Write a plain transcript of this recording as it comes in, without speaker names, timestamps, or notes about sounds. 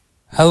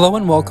Hello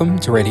and welcome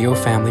to Radio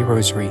Family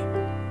Rosary.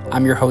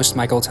 I'm your host,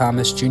 Michael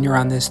Thomas Jr.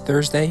 on this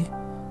Thursday,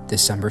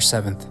 December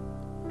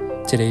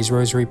 7th. Today's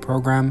Rosary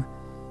program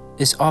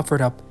is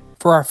offered up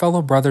for our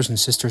fellow brothers and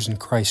sisters in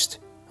Christ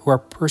who are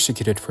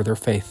persecuted for their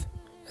faith,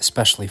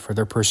 especially for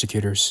their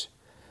persecutors.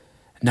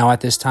 Now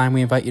at this time,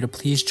 we invite you to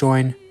please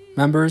join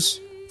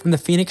members from the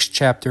Phoenix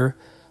chapter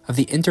of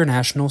the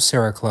International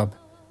Sarah Club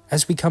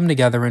as we come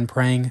together in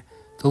praying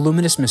the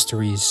luminous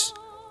mysteries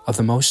of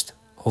the Most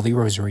Holy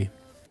Rosary.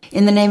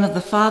 In the name of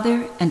the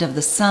Father, and of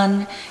the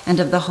Son, and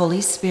of the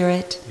Holy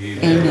Spirit.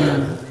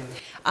 Amen.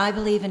 I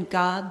believe in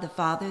God, the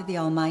Father, the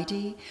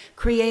Almighty,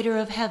 creator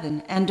of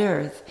heaven and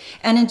earth,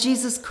 and in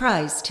Jesus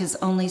Christ, his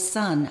only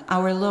Son,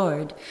 our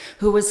Lord,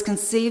 who was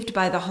conceived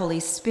by the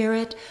Holy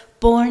Spirit,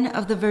 born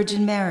of the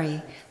Virgin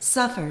Mary,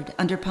 suffered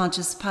under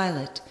Pontius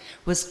Pilate,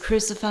 was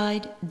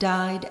crucified,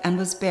 died, and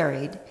was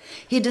buried.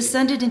 He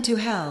descended into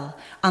hell.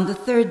 On the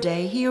third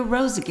day he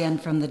arose again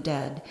from the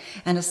dead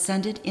and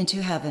ascended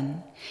into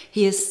heaven.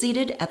 He is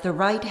seated at the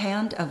right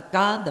hand of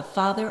God the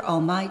Father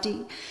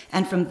Almighty,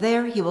 and from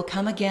there he will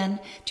come again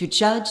to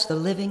judge the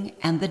living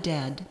and the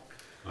dead.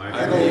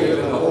 I believe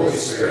in the Holy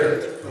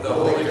Spirit, the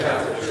Holy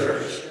Catholic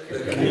Church,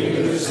 the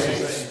communion of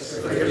saints,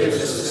 the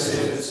forgiveness of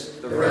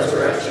sins, the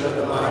resurrection of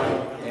the body,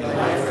 and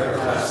life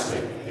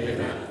everlasting.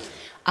 Amen.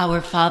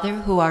 Our Father,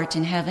 who art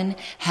in heaven,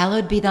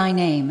 hallowed be thy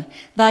name.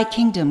 Thy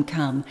kingdom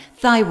come,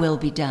 thy will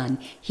be done,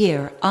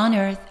 here on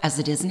earth as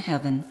it is in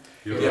heaven.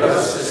 Give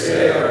us this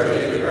day our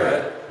daily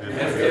bread, and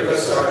forgive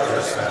us our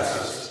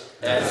trespasses,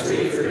 as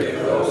we forgive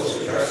those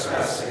who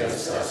trespass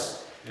against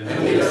us. And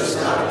lead us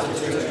not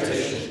into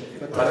temptation,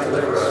 but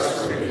deliver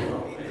us from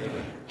evil.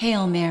 Amen.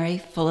 Hail Mary,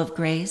 full of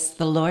grace,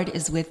 the Lord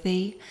is with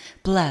thee.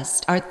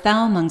 Blessed art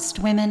thou amongst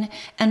women,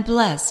 and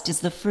blessed is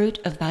the fruit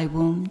of thy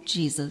womb,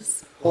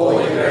 Jesus.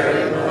 Holy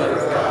Mary, Mother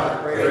of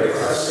God, pray for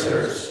us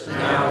sinners,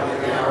 now and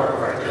at the hour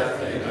of our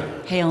death.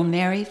 Amen. Hail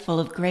Mary, full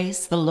of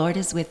grace, the Lord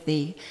is with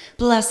thee.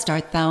 Blessed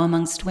art thou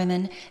amongst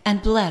women,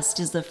 and blessed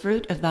is the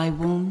fruit of thy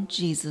womb,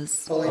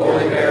 Jesus.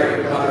 Holy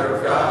Mary, Mother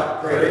of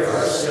God, pray for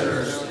us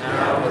sinners,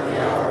 now and at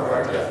the hour of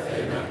our death.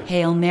 Amen.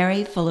 Hail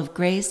Mary, full of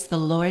grace, the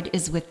Lord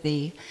is with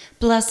thee.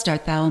 Blessed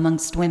art thou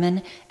amongst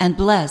women, and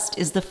blessed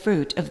is the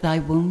fruit of thy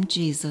womb,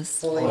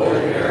 Jesus. Holy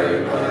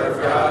Mary, Mother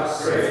of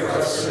God, pray for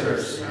us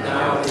sinners,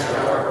 now and at the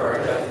hour of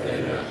our death.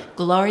 Amen.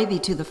 Glory be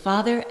to the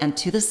Father, and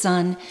to the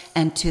Son,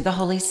 and to the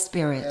Holy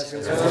Spirit. As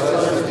it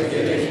was in the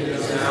beginning,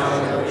 is now,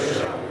 and ever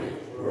shall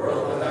be,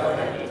 world without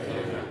end.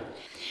 Amen.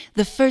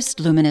 The first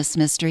luminous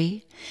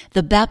mystery,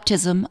 the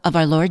baptism of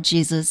our Lord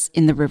Jesus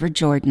in the River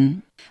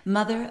Jordan.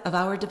 Mother of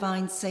our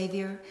divine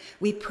Savior,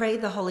 we pray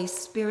the Holy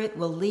Spirit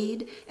will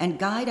lead and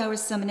guide our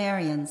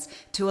seminarians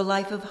to a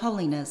life of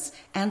holiness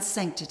and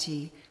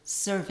sanctity,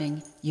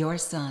 serving your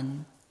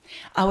Son.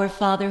 Our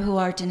Father who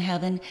art in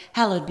heaven,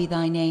 hallowed be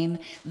thy name.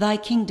 Thy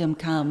kingdom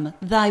come,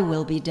 thy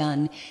will be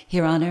done,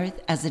 here on earth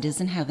as it is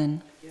in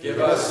heaven. Give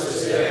us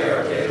this day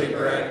our daily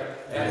bread,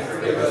 and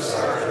forgive us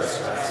our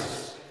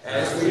trespasses,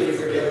 as we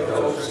forgive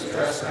those who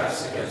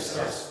trespass against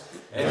us.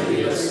 And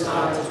lead us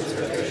not into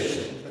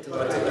temptation,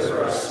 but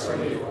deliver us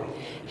from evil.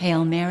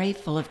 Hail Mary,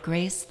 full of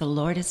grace, the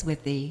Lord is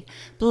with thee.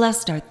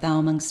 Blessed art thou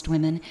amongst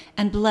women,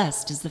 and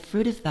blessed is the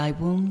fruit of thy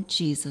womb,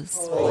 Jesus.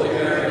 Holy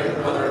Mary,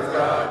 Mother of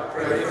God,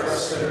 pray for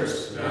us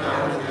sinners,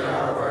 now and at the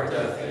hour of our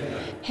death.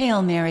 Amen.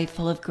 Hail Mary,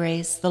 full of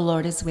grace, the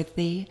Lord is with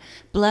thee.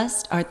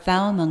 Blessed art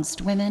thou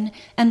amongst women,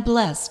 and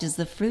blessed is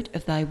the fruit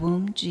of thy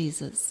womb,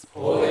 Jesus.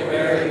 Holy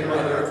Mary,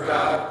 Mother of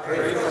God,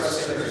 pray for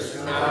us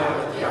sinners, now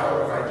and at the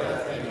hour of our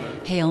death.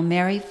 Amen. Hail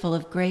Mary, full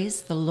of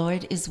grace, the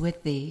Lord is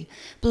with thee.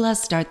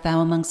 Blessed art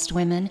thou amongst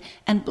women,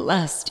 and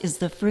blessed is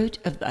the fruit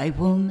of thy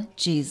womb,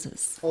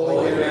 Jesus.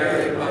 Holy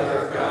Mary,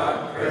 Mother of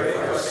God, pray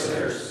for us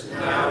sinners,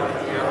 now and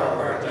at the hour of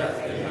our death.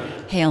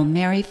 Amen. Hail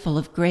Mary, full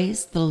of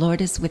grace, the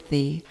Lord is with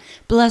thee.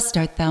 Blessed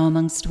art thou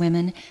amongst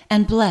women,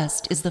 and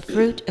blessed is the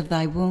fruit of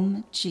thy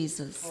womb,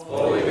 Jesus.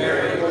 Holy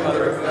Mary,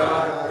 Mother of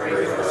God,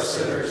 pray for us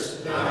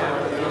sinners, now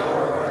and at the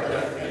hour of our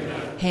death.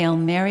 Amen. Hail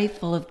Mary,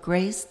 full of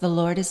grace, the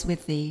Lord is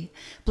with thee.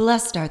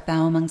 Blessed art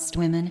thou amongst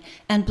women,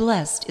 and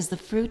blessed is the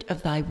fruit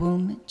of thy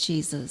womb,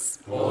 Jesus.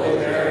 Holy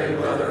Mary,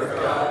 Mother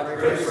of God,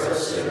 pray for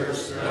us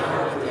sinners,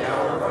 now and at the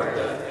hour of our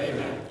death.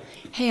 Amen.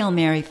 Hail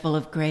Mary, full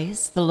of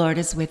grace, the Lord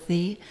is with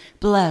thee.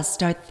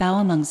 Blessed art thou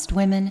amongst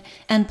women,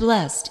 and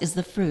blessed is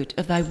the fruit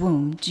of thy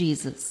womb,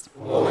 Jesus.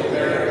 Holy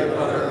Mary,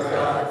 Mother of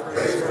God,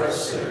 pray for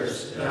us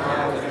sinners,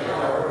 now and at the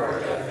hour of our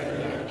death.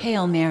 Amen.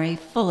 Hail Mary,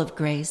 full of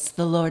grace,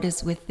 the Lord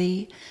is with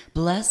thee.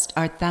 Blessed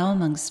art thou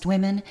amongst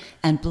women,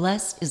 and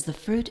blessed is the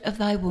fruit of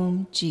thy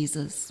womb,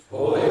 Jesus.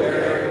 Holy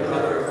Mary,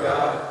 Mother of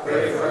God,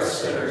 pray for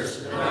us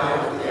sinners,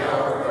 now and at the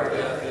hour of our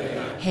death.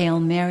 Amen. Hail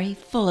Mary,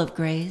 full of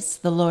grace,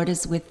 the Lord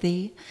is with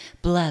thee.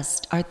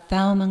 Blessed art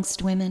thou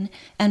amongst women,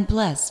 and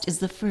blessed is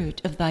the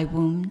fruit of thy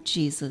womb,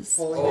 Jesus.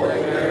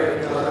 Holy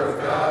Mary, Mother of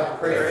God,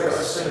 pray for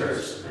us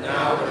sinners,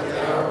 now and at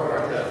the hour of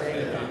our death.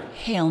 Amen.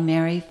 Hail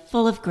Mary,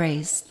 full of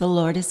grace, the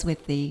Lord is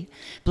with thee.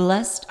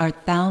 Blessed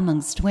art thou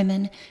amongst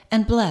women,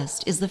 and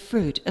blessed is the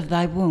fruit of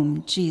thy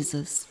womb,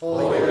 Jesus.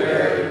 Holy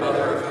Mary,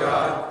 Mother of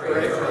God,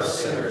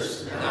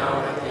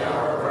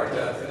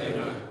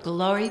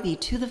 Glory be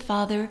to the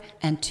Father,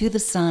 and to the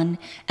Son,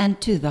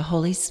 and to the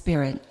Holy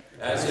Spirit.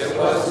 As it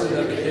was in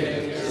the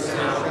beginning, is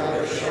now, and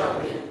ever shall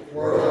be,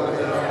 world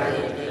without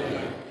end.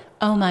 Amen.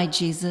 O my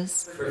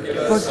Jesus, Forgive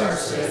us our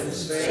sins,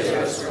 save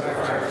us from the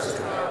fires of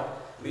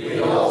hell.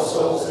 Lead all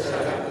souls to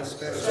heaven,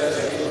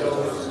 especially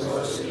those who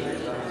most need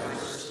thy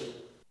mercy.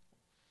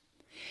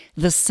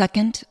 The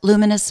second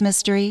luminous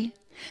mystery,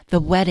 the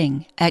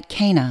wedding at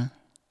Cana.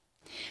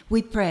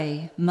 We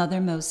pray,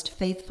 Mother most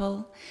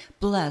faithful,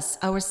 bless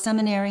our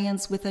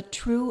seminarians with a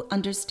true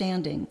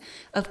understanding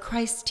of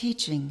Christ's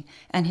teaching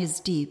and his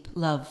deep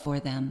love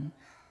for them.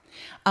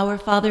 Our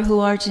Father who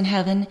art in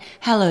heaven,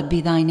 hallowed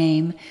be thy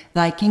name.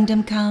 Thy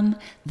kingdom come,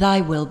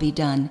 thy will be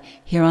done,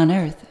 here on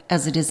earth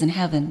as it is in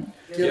heaven.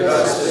 Give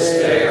us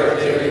this day our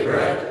daily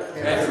bread,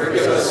 and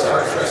forgive us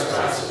our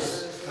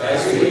trespasses,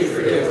 as we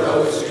forgive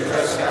those who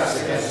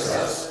trespass against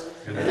us.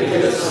 And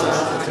lead us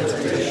not into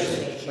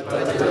temptation,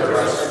 but deliver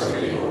us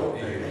from evil.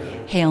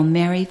 Amen. Hail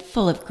Mary,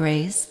 full of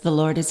grace, the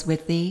Lord is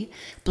with thee.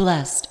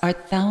 Blessed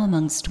art thou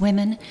amongst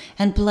women,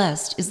 and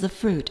blessed is the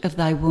fruit of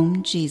thy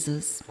womb,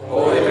 Jesus.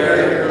 Holy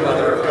Mary,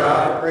 Mother of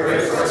God,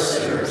 pray for us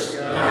sinners,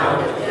 now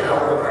and at the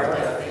hour of our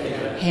death.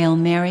 Amen. Hail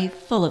Mary,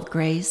 full of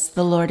grace,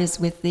 the Lord is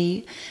with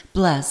thee.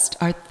 Blessed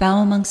art thou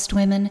amongst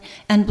women,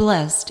 and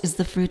blessed is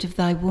the fruit of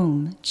thy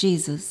womb,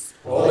 Jesus.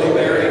 Holy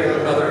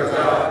Mary, Mother of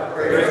God,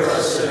 pray for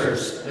us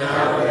sinners,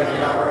 now and at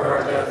the hour of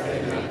our death.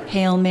 Amen.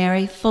 Hail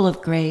Mary, full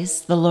of grace,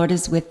 the Lord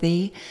is with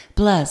thee.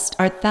 Blessed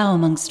art thou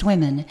amongst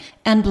women,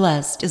 and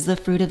blessed is the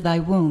fruit of thy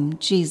womb,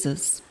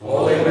 Jesus.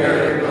 Holy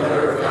Mary,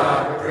 Mother of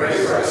God,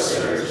 pray for us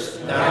sinners,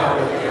 now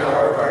and at the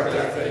hour of our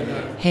death.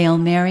 Amen. Hail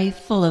Mary,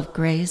 full of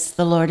grace,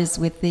 the Lord is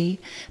with thee.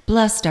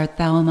 Blessed art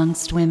thou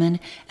amongst women,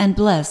 and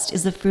blessed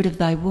is the fruit of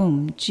thy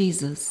womb,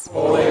 Jesus.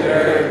 Holy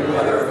Mary,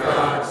 Mother of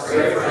God,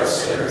 pray for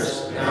us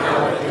sinners,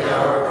 now and at the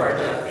hour of our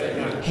death.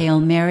 Amen. Hail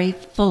Mary,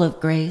 full of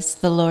grace,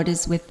 the Lord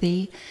is with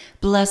thee.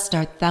 Blessed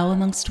art thou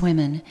amongst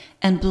women,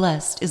 and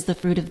blessed is the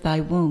fruit of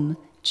thy womb,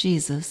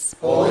 Jesus.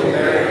 Holy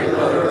Mary,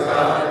 Mother of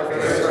God,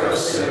 pray for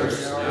us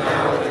sinners,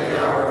 now and at the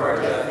hour of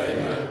our death.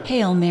 Amen.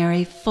 Hail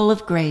Mary, full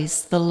of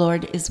grace, the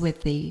Lord is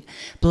with thee.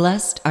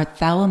 Blessed art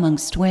thou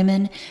amongst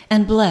women,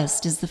 and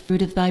blessed is the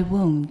fruit of thy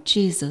womb,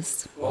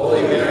 Jesus.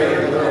 Holy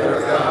Mary, Mother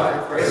of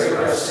God, pray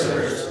for us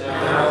sinners,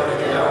 now and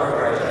at the hour of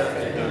our death.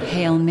 Amen.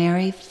 Hail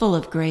Mary, full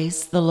of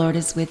grace, the Lord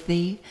is with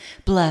thee.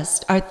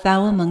 Blessed art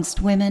thou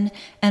amongst women,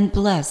 and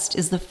blessed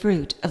is the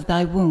fruit of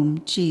thy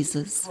womb,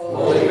 Jesus.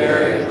 Holy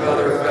Mary,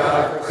 Mother of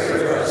God, pray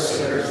for us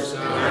sinners,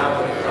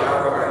 now and at the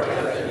hour of our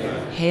death.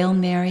 Amen. Hail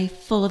Mary,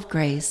 full of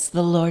grace,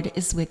 the Lord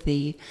is with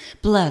thee.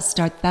 Blessed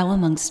art thou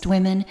amongst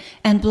women,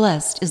 and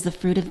blessed is the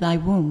fruit of thy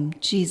womb,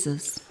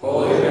 Jesus.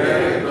 Holy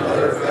Mary,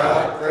 Mother of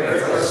God, pray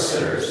for us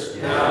sinners,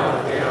 now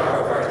and at the hour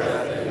of our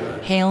death.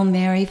 Amen. Hail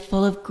Mary,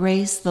 full of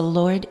grace, the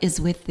Lord is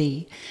with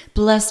thee.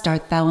 Blessed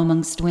art thou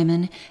amongst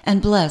women,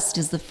 and blessed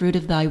is the fruit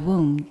of thy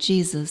womb,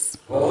 Jesus.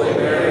 Holy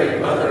Mary,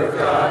 Mother of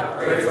God,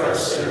 pray for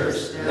us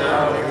sinners,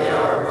 now and at the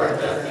hour of our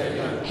death.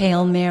 Amen.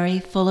 Hail Mary,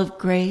 full of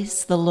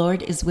grace, the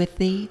Lord is with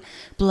thee.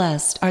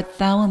 Blessed art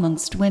thou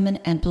amongst women,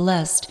 and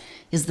blessed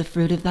is the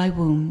fruit of thy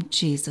womb,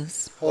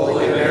 Jesus.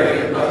 Holy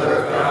Mary, Mother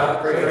of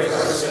God, pray for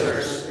us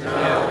sinners,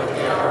 now and at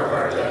the hour of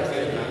our death.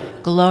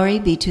 Amen. Glory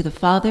be to the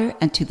Father,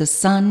 and to the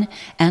Son,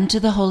 and to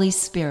the Holy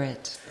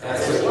Spirit.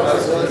 As it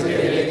was in the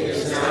beginning,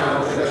 is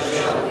now, and ever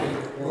shall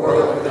be,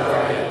 world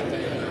without end.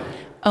 Amen.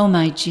 O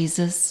my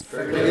Jesus,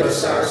 Forgive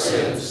us our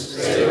sins,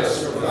 save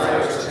us from the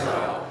fires of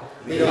hell.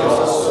 Lead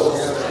all souls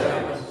to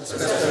heaven,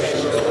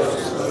 especially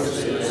those who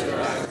most need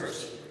thy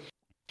mercy.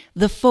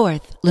 the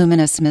fourth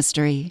luminous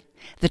mystery,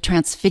 the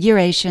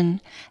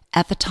Transfiguration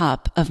at the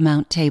top of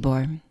Mount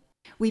Tabor.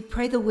 We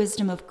pray the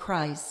wisdom of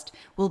Christ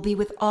will be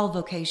with all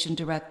vocation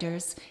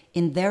directors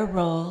in their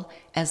role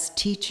as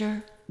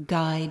teacher,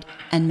 guide,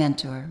 and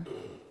mentor.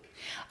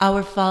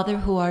 Our Father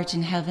who art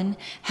in heaven,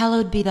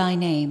 hallowed be thy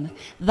name.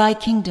 Thy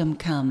kingdom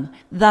come,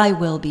 thy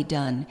will be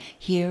done,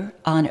 here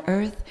on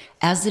earth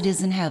as it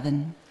is in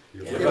heaven.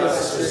 Give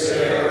us this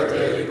day our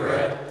daily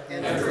bread,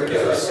 and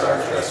forgive us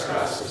our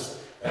trespasses,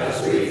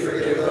 as we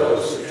forgive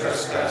those who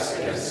trespass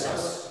against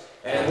us.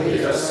 And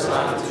lead us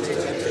not into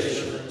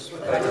temptation,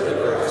 but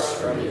deliver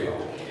us from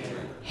evil.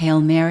 Hail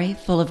Mary,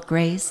 full of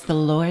grace, the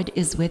Lord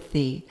is with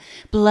thee.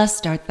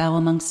 Blessed art thou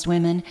amongst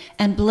women,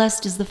 and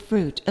blessed is the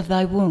fruit of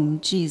thy womb,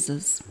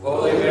 Jesus.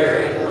 Holy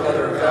Mary,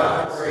 Mother of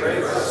God,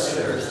 pray for us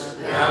sinners,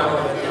 now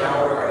and at the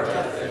hour of our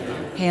death.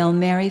 Amen. Hail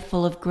Mary,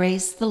 full of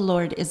grace, the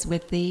Lord is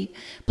with thee.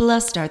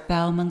 Blessed art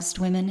thou amongst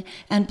women,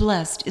 and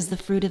blessed is the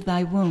fruit of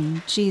thy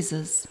womb,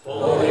 Jesus.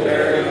 Holy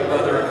Mary,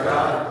 Mother of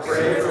God,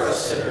 pray for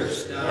us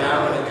sinners,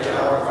 now and at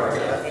the hour of our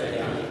death.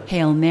 Amen.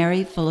 Hail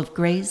Mary, full of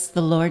grace,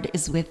 the Lord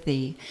is with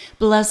thee.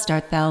 Blessed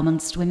art thou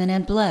amongst women,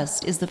 and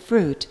blessed is the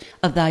fruit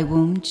of thy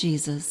womb,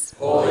 Jesus.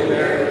 Holy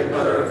Mary,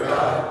 Mother of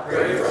God,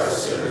 pray for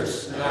us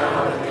sinners,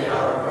 now and at the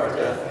hour of our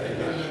death.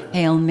 Amen.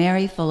 Hail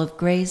Mary, full of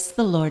grace,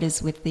 the Lord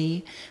is with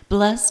thee.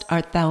 Blessed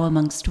art thou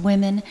amongst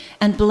women,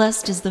 and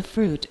blessed is the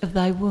fruit of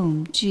thy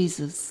womb,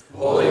 Jesus.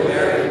 Holy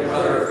Mary,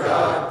 Mother of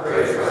God,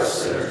 pray for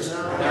us sinners,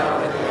 now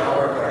and at the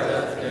hour of our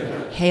death.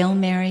 Amen. Hail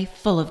Mary,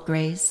 full of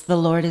grace, the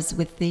Lord is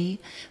with thee.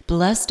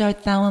 Blessed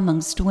art thou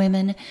amongst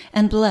women,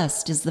 and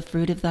blessed is the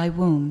fruit of thy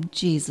womb,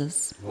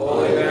 Jesus.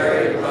 Holy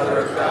Mary, Mother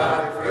of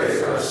God, pray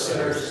for us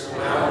sinners,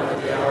 now and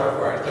at the hour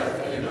of our death.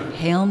 Amen.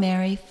 Hail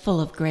Mary, full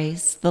of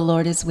grace, the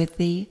Lord is with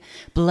thee.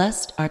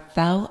 Blessed art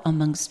thou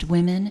amongst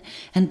women,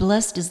 and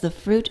blessed is the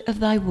fruit of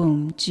thy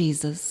womb,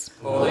 Jesus.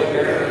 Holy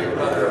Mary,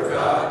 Mother of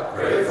God,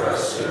 pray for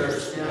us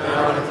sinners,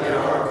 now and at the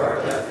hour of our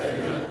death.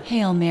 Amen.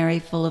 Hail Mary,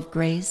 full of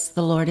grace,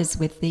 the Lord is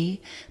with thee.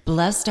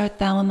 Blessed art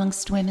thou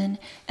amongst women,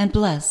 and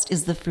blessed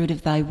is the fruit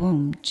of thy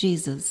womb,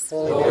 Jesus.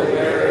 Holy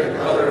Mary,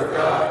 Mother of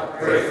God,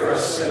 pray for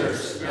us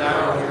sinners,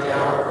 now and at the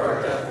hour of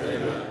our death.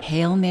 Amen.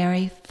 Hail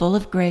Mary, full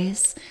of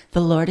grace,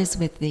 the Lord is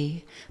with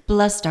thee.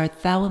 Blessed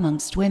art thou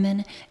amongst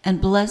women, and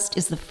blessed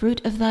is the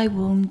fruit of thy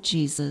womb,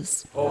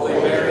 Jesus. Holy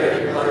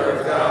Mary, Mother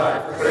of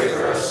God, pray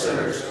for us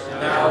sinners,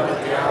 now and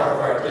at the hour of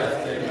our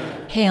death.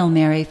 Amen. Hail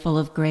Mary, full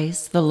of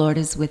grace, the Lord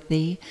is with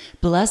thee.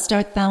 Blessed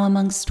art thou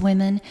amongst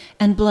women,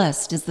 and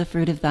blessed is the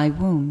fruit of thy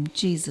womb,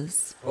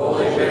 Jesus.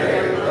 Holy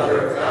Mary,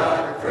 Mother of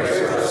God, pray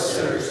for us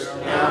sinners,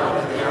 now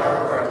and at the hour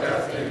of our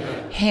death.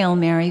 Amen. Hail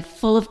Mary,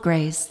 full of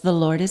grace, the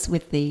Lord is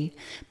with thee.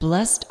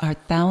 Blessed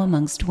art thou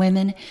amongst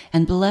women,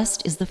 and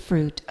blessed is the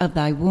fruit of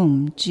thy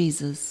womb,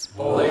 Jesus.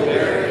 Holy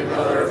Mary,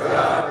 Mother of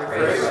God,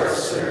 pray for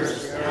us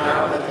sinners,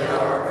 now and at the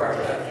hour of our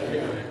death.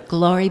 Amen.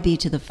 Glory be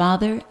to the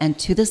Father, and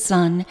to the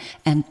Son,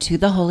 and to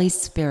the Holy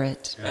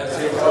Spirit. As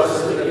it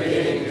was in the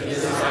beginning,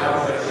 is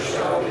now, and ever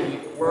shall be,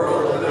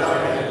 world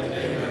without end.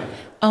 Amen.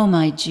 O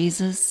my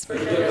Jesus,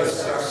 Forgive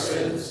us our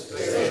sins,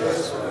 save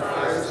us from the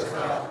fires of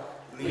hell,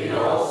 lead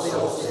all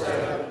souls to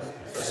heaven,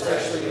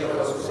 especially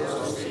those who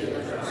most need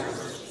of thy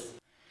mercy.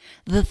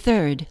 the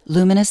third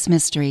luminous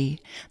mystery,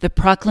 the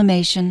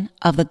proclamation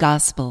of the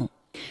gospel.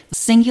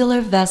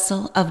 Singular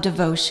vessel of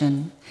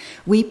devotion,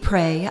 we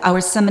pray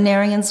our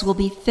seminarians will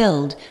be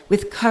filled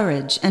with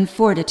courage and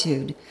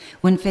fortitude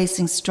when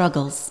facing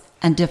struggles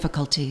and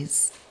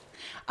difficulties.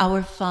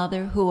 Our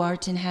Father, who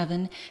art in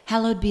heaven,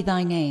 hallowed be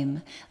thy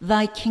name.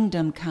 Thy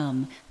kingdom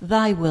come,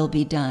 thy will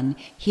be done,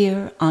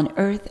 here on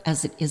earth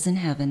as it is in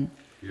heaven.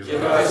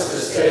 Give us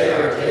this day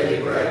our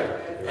daily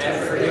bread,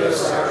 and forgive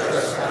us our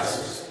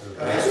trespasses,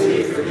 as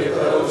we forgive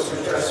those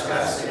who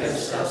trespass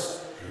against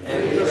us.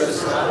 And lead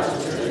us not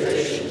into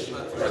temptation,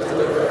 but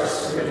deliver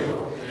us from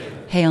evil.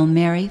 Hail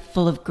Mary,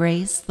 full of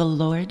grace, the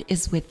Lord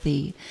is with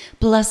thee.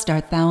 Blessed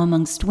art thou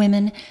amongst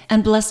women,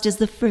 and blessed is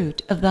the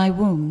fruit of thy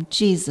womb,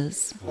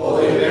 Jesus.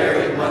 Holy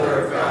Mary,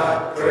 Mother of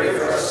God, pray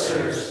for us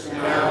sinners,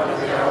 now and at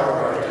the hour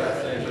of our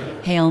death.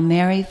 Amen. Hail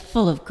Mary,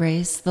 full of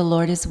grace, the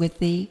Lord is with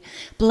thee.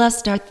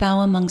 Blessed art thou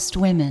amongst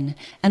women,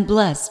 and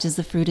blessed is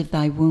the fruit of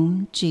thy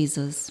womb,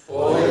 Jesus.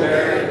 Holy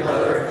Mary,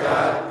 Mother of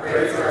God,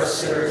 pray for us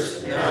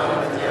sinners, now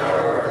and at the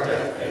hour of our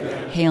death.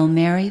 Amen. Hail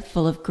Mary,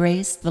 full of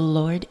grace, the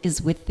Lord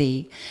is with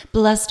thee.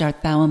 Blessed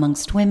art thou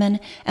amongst women,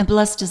 and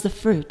blessed is the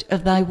fruit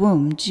of thy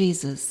womb,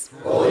 Jesus.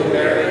 Holy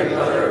Mary,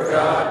 Mother of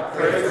God,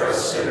 pray for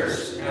us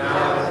sinners,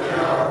 now and at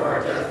the hour of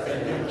our death.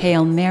 Amen.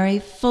 Hail Mary,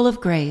 full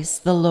of grace,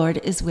 the Lord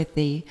is with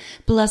thee.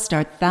 Blessed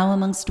art thou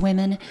amongst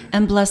women,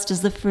 and blessed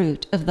is the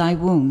fruit of thy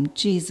womb,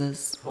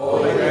 Jesus.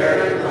 Holy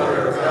Mary,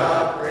 Mother of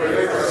God,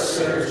 pray for us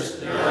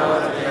sinners, now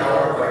and at the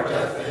hour of our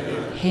death.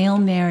 Amen. Hail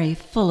Mary,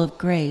 full of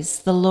grace,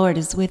 the Lord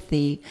is with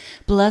thee.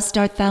 Blessed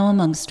art thou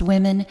amongst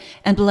women,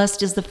 and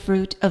blessed is the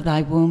fruit of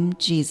thy womb,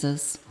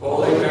 Jesus.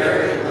 Holy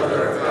Mary,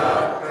 Mother of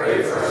God,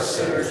 pray for us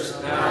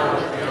sinners, now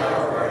and at the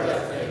hour of our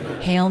death.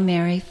 Amen. Hail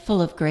Mary,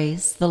 full of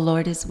grace, the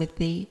Lord is with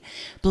thee.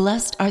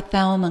 Blessed art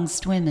thou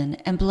amongst women,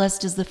 and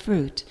blessed is the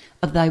fruit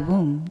of thy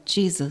womb,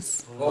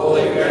 Jesus.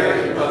 Holy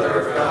Mary,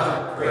 Mother of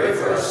God, pray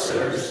for us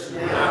sinners,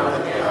 now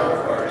and at the hour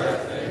of our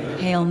death. Amen.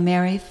 Hail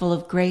Mary, full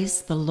of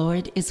grace, the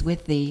Lord is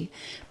with thee.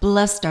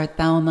 Blessed art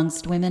thou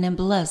amongst women, and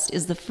blessed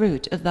is the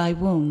fruit of thy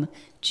womb,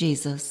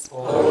 Jesus.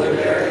 Holy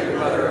Mary,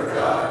 Mother of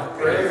God,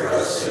 pray for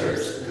us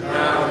sinners,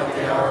 now and at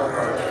the hour of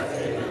our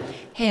death. Amen.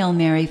 Hail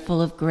Mary,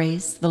 full of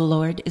grace, the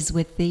Lord is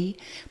with thee.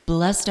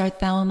 Blessed art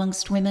thou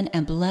amongst women,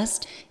 and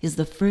blessed is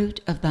the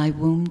fruit of thy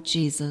womb,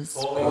 Jesus.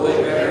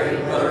 Holy Mary,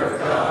 Mother of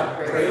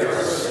God, pray for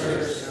us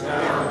sinners,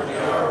 now and at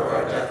the hour of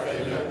our death.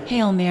 Amen.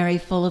 Hail Mary,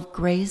 full of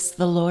grace,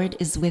 the Lord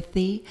is with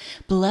thee.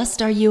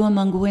 Blessed are you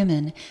among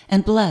women,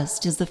 and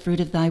blessed is the fruit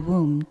of thy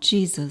womb,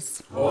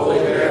 Jesus. Holy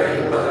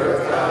Mary, Mother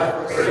of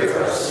God, pray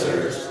for us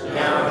sinners,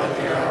 now and at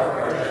the hour of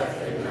our death.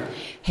 Amen.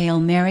 Hail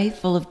Mary,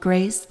 full of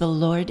grace, the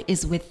Lord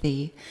is with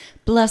thee.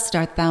 Blessed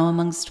art thou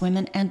amongst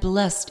women, and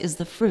blessed is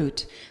the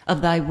fruit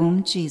of thy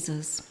womb,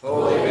 Jesus.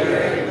 Holy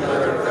Mary,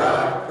 Mother of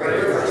God,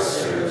 pray for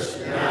us sinners,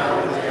 now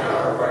and at the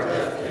hour of our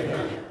death.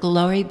 Amen.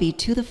 Glory be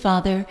to the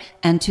Father,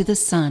 and to the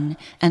Son,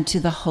 and to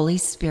the Holy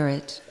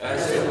Spirit.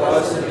 As it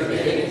was in the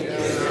beginning,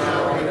 is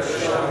now, and ever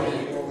shall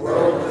be,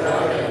 world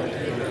without end.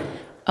 Amen.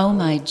 O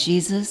my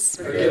Jesus,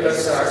 Forgive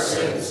us our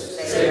sins,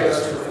 save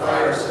us from the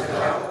fires of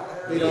hell,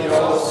 Lead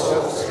all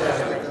souls to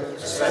heaven,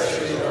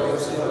 especially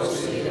those in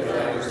most need of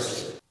thy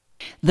mercy.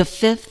 The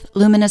fifth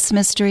luminous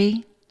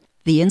mystery,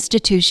 the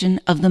institution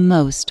of the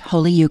Most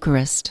Holy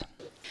Eucharist.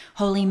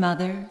 Holy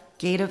Mother,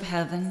 Gate of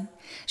Heaven,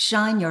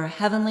 shine your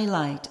heavenly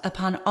light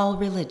upon all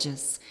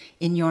religious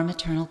in your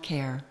maternal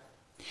care.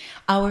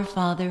 Our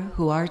Father,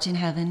 who art in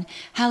heaven,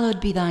 hallowed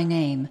be thy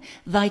name.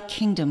 Thy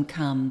kingdom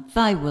come,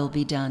 thy will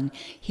be done,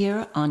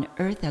 here on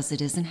earth as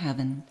it is in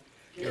heaven.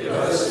 Give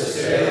us this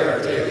day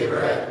our daily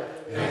bread,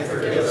 and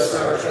forgive us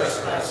our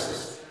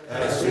trespasses,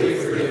 as we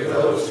forgive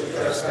those who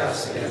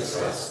trespass against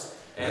us.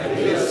 And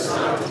lead us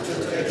not into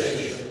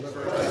temptation, but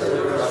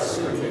deliver us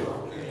from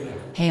evil.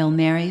 Hail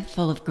Mary,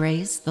 full of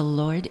grace, the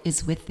Lord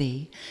is with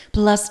thee.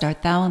 Blessed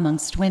art thou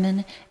amongst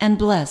women, and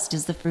blessed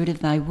is the fruit of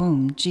thy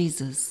womb,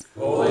 Jesus.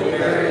 Holy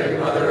Mary,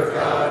 Mother of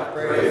God,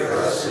 pray for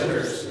us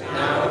sinners,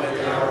 now and at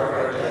the hour of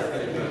our death.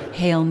 Amen.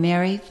 Hail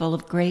Mary, full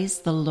of grace,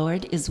 the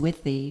Lord is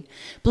with thee.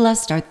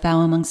 Blessed art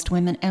thou amongst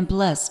women, and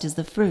blessed is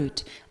the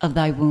fruit of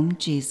thy womb,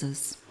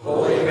 Jesus.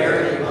 Holy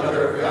Mary,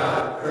 Mother of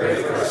God,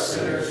 pray for us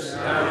sinners,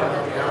 now and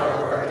at the hour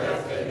of our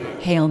death. Amen.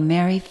 Hail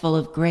Mary, full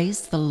of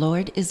grace, the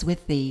Lord is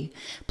with thee.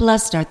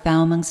 Blessed art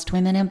thou amongst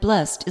women, and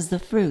blessed is the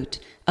fruit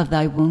of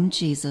thy womb,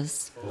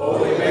 Jesus.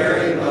 Holy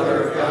Mary,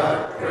 Mother of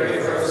God,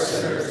 pray for us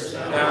sinners,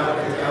 now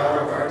and at the hour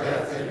of our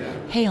death.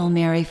 Amen. Hail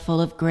Mary,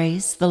 full of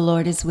grace, the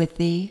Lord is with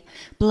thee.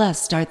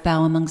 Blessed art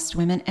thou amongst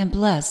women, and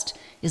blessed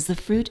is the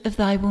fruit of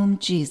thy womb,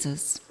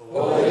 Jesus.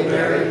 Holy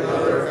Mary,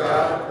 Mother of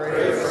God,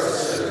 pray for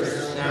us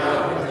sinners,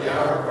 now and at the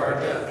hour of our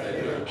death.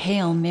 Amen.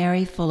 Hail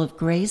Mary, full of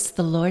grace,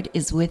 the Lord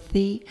is with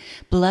thee.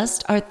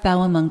 Blessed art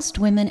thou amongst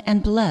women,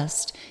 and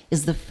blessed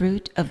is the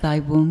fruit of thy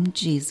womb,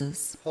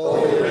 Jesus.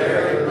 Holy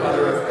Mary,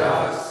 Mother of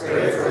God,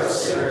 pray for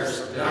us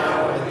sinners,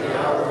 now and at the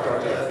hour of our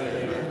death.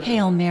 Amen.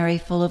 Hail Mary,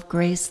 full of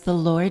grace, the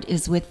Lord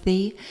is with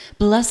thee.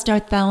 Blessed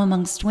art thou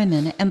amongst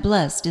women, and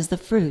blessed is the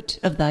fruit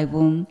of thy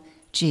womb,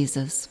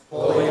 Jesus.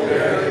 Holy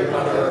Mary,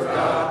 Mother of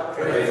God,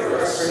 pray for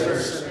us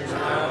sinners,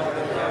 now and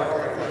at the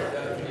hour of our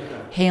death.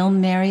 Amen. Hail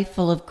Mary,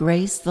 full of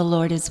grace, the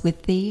Lord is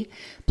with thee.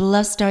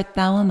 Blessed art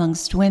thou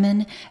amongst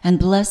women, and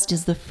blessed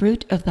is the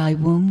fruit of thy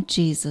womb,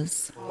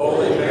 Jesus.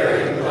 Holy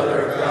Mary,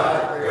 Mother of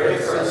God, pray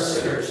for us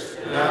sinners,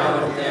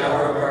 now and at the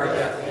hour of our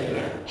death.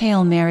 Amen.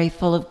 Hail Mary,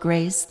 full of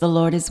grace, the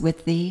Lord is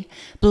with thee.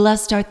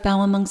 Blessed art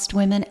thou amongst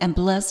women, and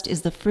blessed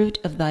is the fruit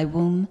of thy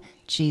womb,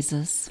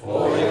 Jesus.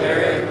 Holy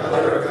Mary,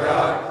 Mother of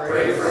God,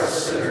 pray for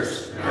us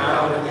sinners,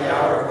 now and at the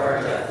hour of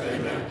our death.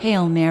 Amen.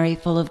 Hail Mary,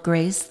 full of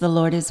grace, the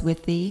Lord is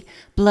with thee.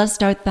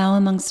 Blessed art thou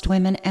amongst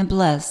women, and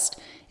blessed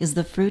is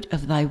the fruit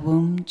of thy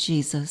womb,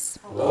 Jesus.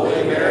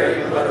 Holy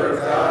Mary, Mother of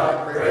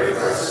God, pray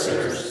for us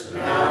sinners,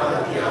 now and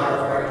at the hour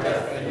of our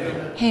death.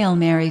 Amen. Hail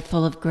Mary,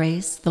 full of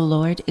grace, the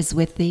Lord is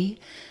with thee.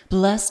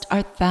 Blessed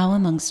art thou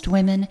amongst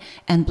women,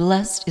 and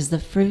blessed is the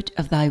fruit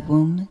of thy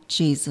womb,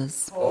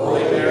 Jesus.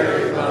 Holy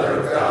Mary,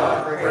 Mother of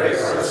God, pray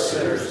for us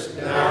sinners,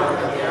 now and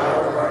at the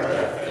hour of our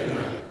death.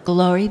 Amen.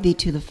 Glory be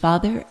to the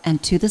Father,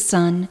 and to the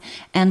Son,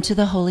 and to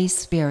the Holy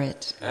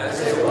Spirit. As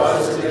it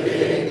was in the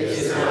beginning,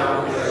 is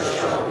now, and ever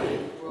shall be,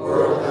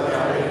 world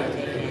without end.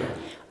 Amen.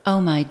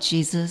 O my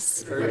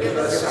Jesus, Forgive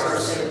us our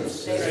sins,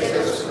 save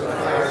us from the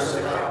fires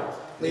of hell.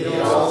 Lead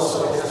all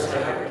souls to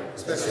heaven,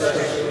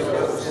 especially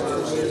those in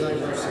most need of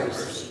thy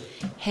mercy.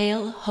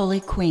 Hail, Holy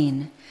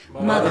Queen,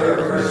 Mother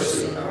of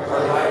mercy,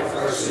 our life,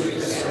 our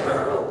sweetness, and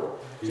our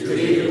hope. To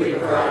thee do we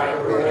cry,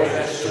 poor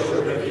as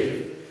children of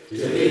Eve. To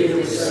thee do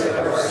we set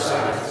up our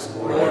sighs,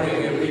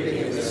 mourning and weeping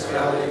in this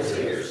valley of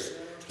tears.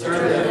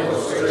 Turn then,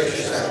 most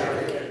gracious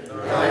Advocate,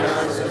 thine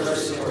eyes of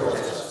mercy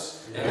towards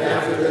us, and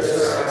after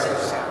this our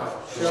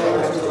exile,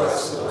 show unto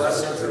us the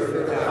blessed fruit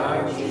of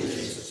thy womb,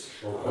 Jesus.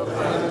 O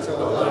clement,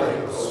 O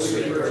loving, O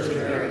sweet Virgin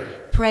Mary.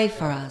 pray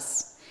for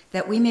us,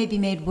 that we may be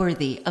made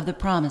worthy of the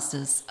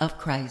promises of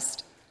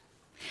Christ.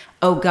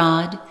 O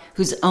God,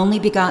 whose only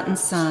begotten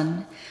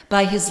Son,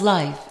 by his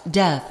life,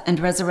 death, and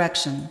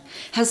resurrection,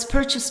 has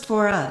purchased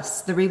for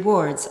us the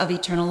rewards of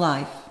eternal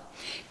life,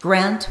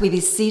 grant, we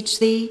beseech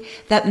thee,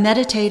 that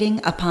meditating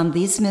upon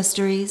these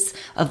mysteries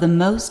of the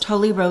most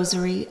holy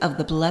rosary of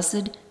the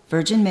Blessed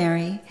Virgin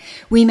Mary,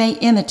 we may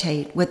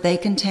imitate what they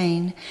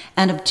contain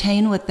and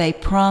obtain what they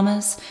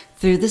promise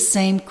through the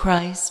same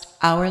Christ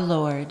our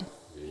Lord.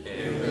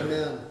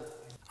 Amen.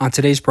 On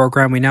today's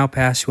program, we now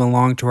pass you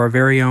along to our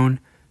very own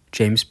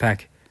James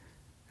Peck,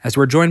 as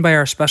we're joined by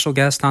our special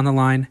guest on the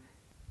line,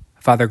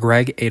 Father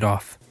Greg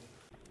Adolf.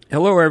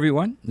 Hello,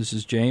 everyone. This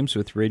is James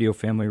with Radio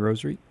Family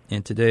Rosary,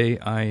 and today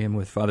I am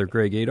with Father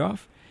Greg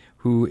Adolf,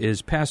 who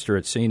is pastor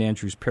at St.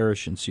 Andrew's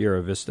Parish in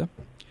Sierra Vista.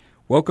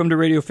 Welcome to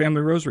Radio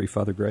Family Rosary,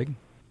 Father Greg.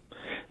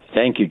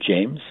 Thank you,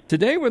 James.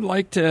 Today we'd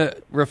like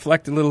to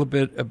reflect a little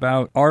bit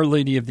about Our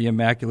Lady of the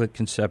Immaculate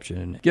Conception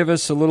and give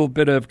us a little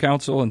bit of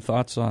counsel and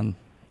thoughts on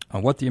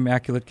what the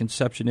Immaculate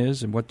Conception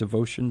is and what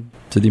devotion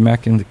to the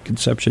Immaculate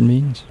Conception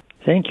means.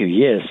 Thank you.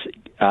 Yes,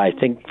 I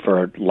think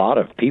for a lot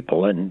of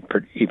people, and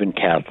even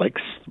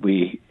Catholics,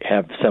 we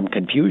have some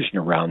confusion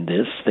around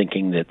this,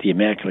 thinking that the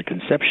Immaculate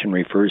Conception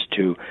refers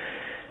to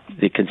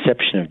the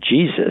conception of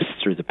Jesus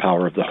through the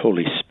power of the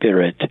Holy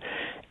Spirit.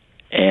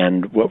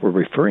 And what we're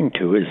referring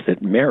to is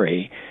that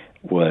Mary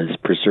was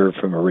preserved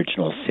from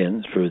original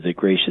sin through the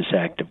gracious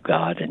act of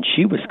God, and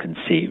she was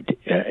conceived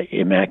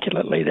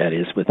immaculately, that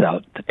is,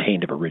 without the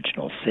taint of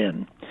original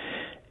sin.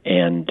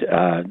 And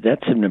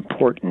that's an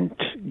important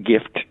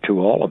gift to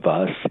all of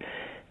us.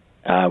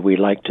 We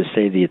like to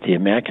say that the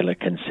Immaculate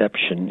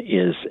Conception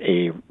is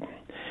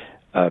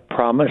a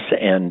promise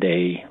and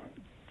a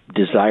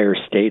desire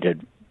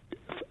stated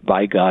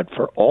by God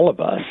for all of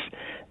us,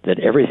 that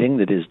everything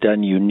that is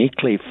done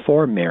uniquely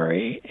for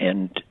Mary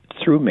and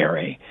through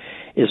Mary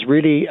is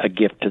really a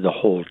gift to the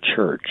whole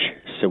church.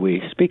 So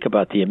we speak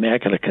about the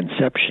Immaculate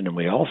Conception, and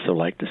we also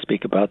like to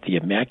speak about the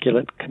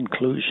Immaculate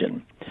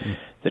Conclusion,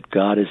 that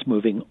God is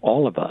moving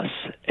all of us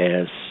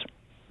as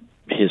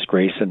His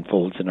grace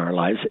unfolds in our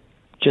lives,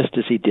 just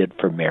as He did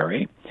for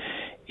Mary,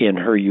 in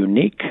her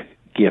unique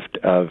gift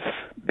of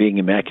being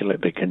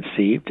immaculately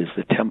conceived as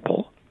the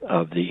temple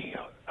of the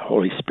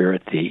Holy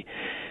Spirit, the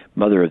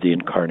Mother of the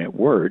Incarnate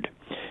Word.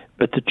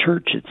 But the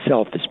church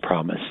itself is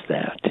promised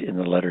that. In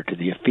the letter to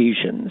the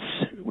Ephesians,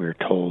 we're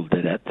told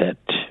that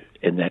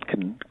in that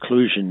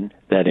conclusion,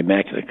 that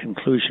Immaculate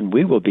Conclusion,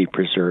 we will be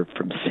preserved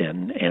from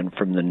sin and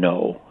from the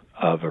no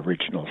of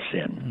original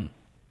sin.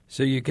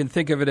 So you can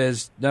think of it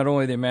as not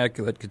only the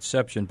Immaculate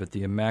Conception, but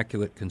the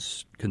Immaculate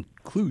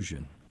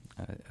Conclusion.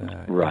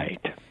 Right.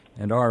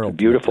 And our a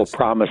beautiful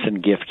promise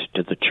and gift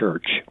to the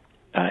church,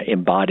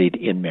 embodied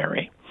in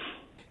Mary.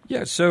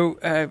 Yeah, so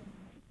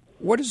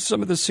what is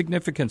some of the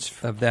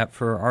significance of that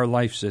for our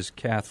lives as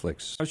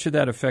Catholics? How should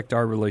that affect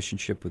our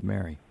relationship with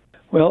Mary?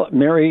 Well,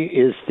 Mary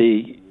is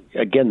the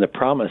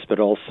promise, but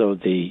also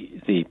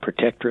the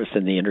protectress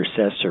and the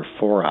intercessor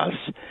for us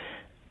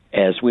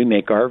as we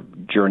make our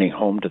journey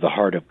home to the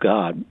heart of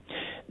God,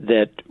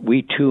 that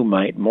we too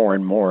might more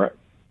and more,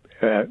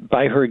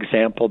 by her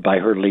example, by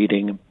her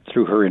leading,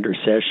 through her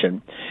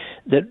intercession,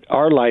 that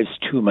our lives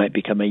too might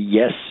become a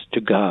yes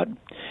to God.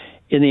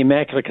 In the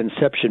Immaculate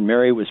Conception,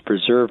 Mary was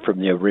preserved from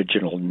the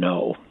original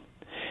no.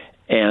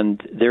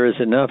 And there is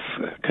enough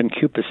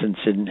concupiscence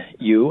in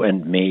you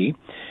and me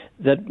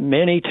that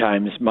many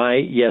times my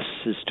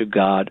yeses to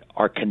God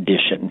are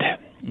conditioned.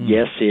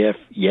 Yes if,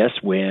 yes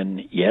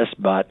when, yes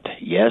but,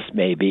 yes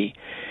maybe.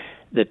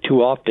 That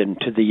too often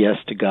to the yes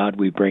to God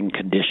we bring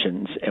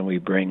conditions and we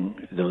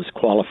bring those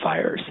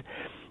qualifiers.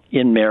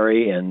 In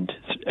Mary and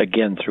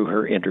again through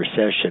her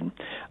intercession,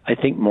 I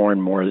think more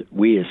and more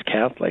we as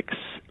Catholics,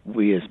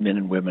 we as men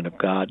and women of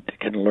God,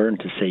 can learn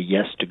to say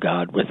yes to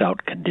God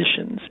without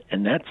conditions.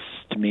 And that's,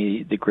 to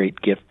me, the great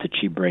gift that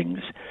she brings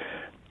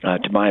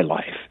to my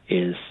life,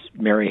 is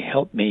Mary,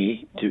 help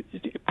me to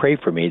pray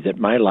for me that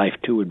my life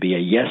too would be a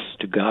yes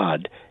to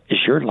God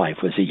as your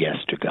life was a yes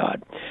to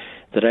God,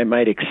 that I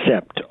might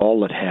accept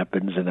all that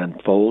happens and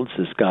unfolds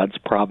as God's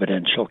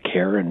providential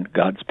care and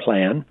God's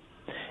plan,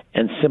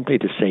 and simply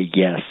to say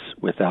yes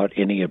without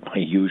any of my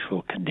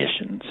usual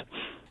conditions.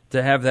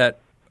 To have that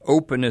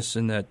openness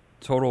and that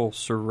total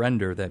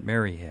surrender that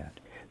Mary had.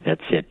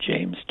 That's it,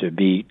 James, to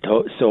be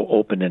so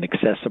open and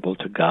accessible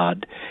to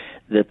God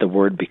that the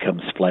Word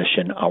becomes flesh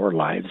in our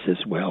lives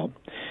as well.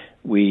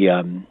 We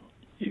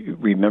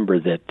remember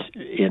that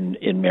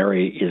in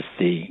Mary is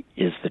the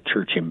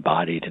church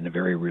embodied in a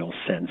very real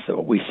sense. So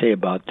what we say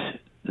about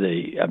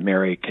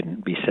Mary can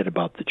be said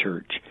about the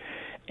church.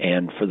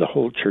 And for the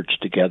whole church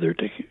together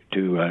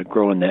to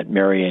grow in that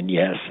Marian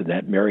yes and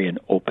that Marian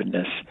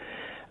openness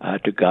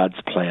to God's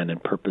plan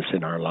and purpose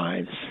in our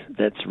lives,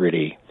 that's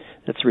really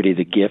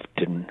the gift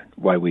and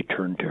why we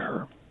turn to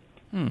her.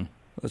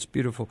 That's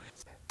beautiful.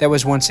 That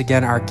was once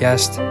again our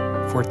guest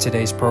for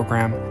today's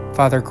program,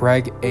 Father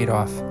Greg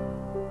Adolf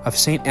of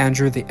St.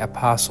 Andrew the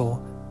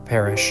Apostle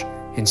Parish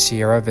in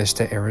Sierra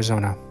Vista,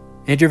 Arizona.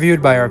 Interviewed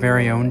by our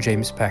very own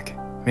James Peck.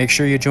 Make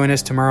sure you join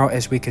us tomorrow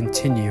as we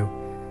continue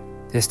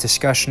this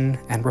discussion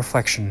and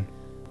reflection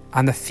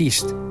on the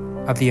feast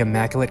of the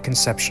Immaculate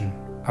Conception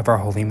of our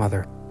Holy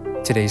Mother.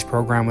 Today's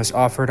program was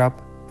offered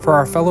up for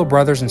our fellow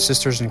brothers and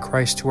sisters in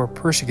Christ who are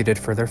persecuted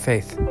for their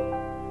faith,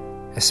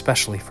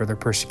 especially for their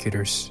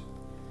persecutors.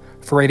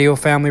 For Radio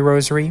Family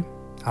Rosary,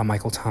 I'm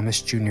Michael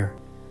Thomas Jr.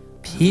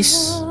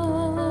 Peace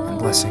and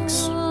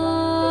blessings.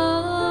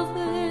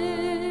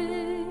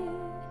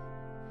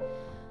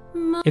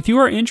 If you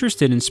are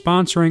interested in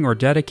sponsoring or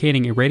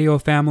dedicating a Radio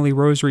Family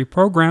Rosary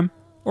program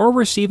or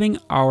receiving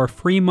our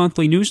free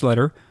monthly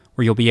newsletter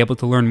where you'll be able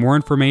to learn more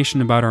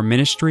information about our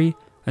ministry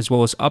as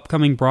well as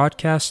upcoming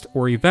broadcasts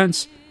or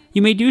events,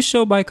 you may do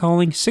so by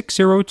calling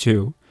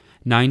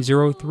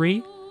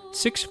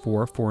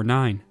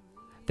 602-903-6449.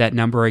 That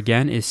number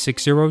again is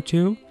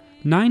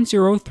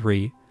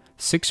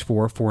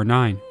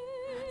 602-903-6449.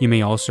 You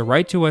may also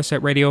write to us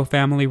at Radio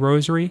Family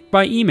Rosary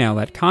by email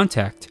at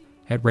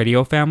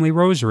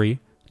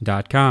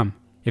contact@radiofamilyrosary.com.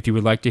 If you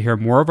would like to hear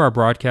more of our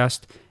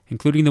broadcast,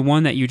 including the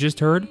one that you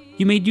just heard,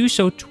 you may do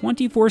so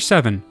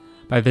 24/7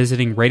 by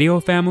visiting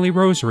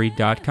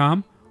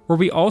radiofamilyrosary.com, where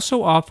we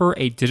also offer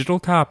a digital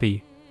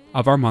copy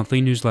of our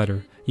monthly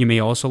newsletter. You may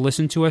also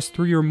listen to us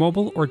through your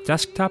mobile or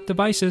desktop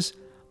devices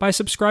by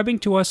subscribing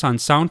to us on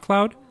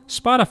SoundCloud,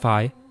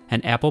 Spotify,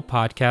 and Apple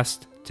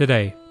Podcasts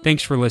today.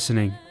 Thanks for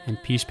listening,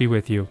 and peace be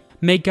with you.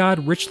 May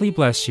God richly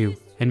bless you,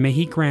 and may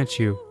He grant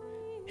you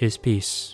His peace.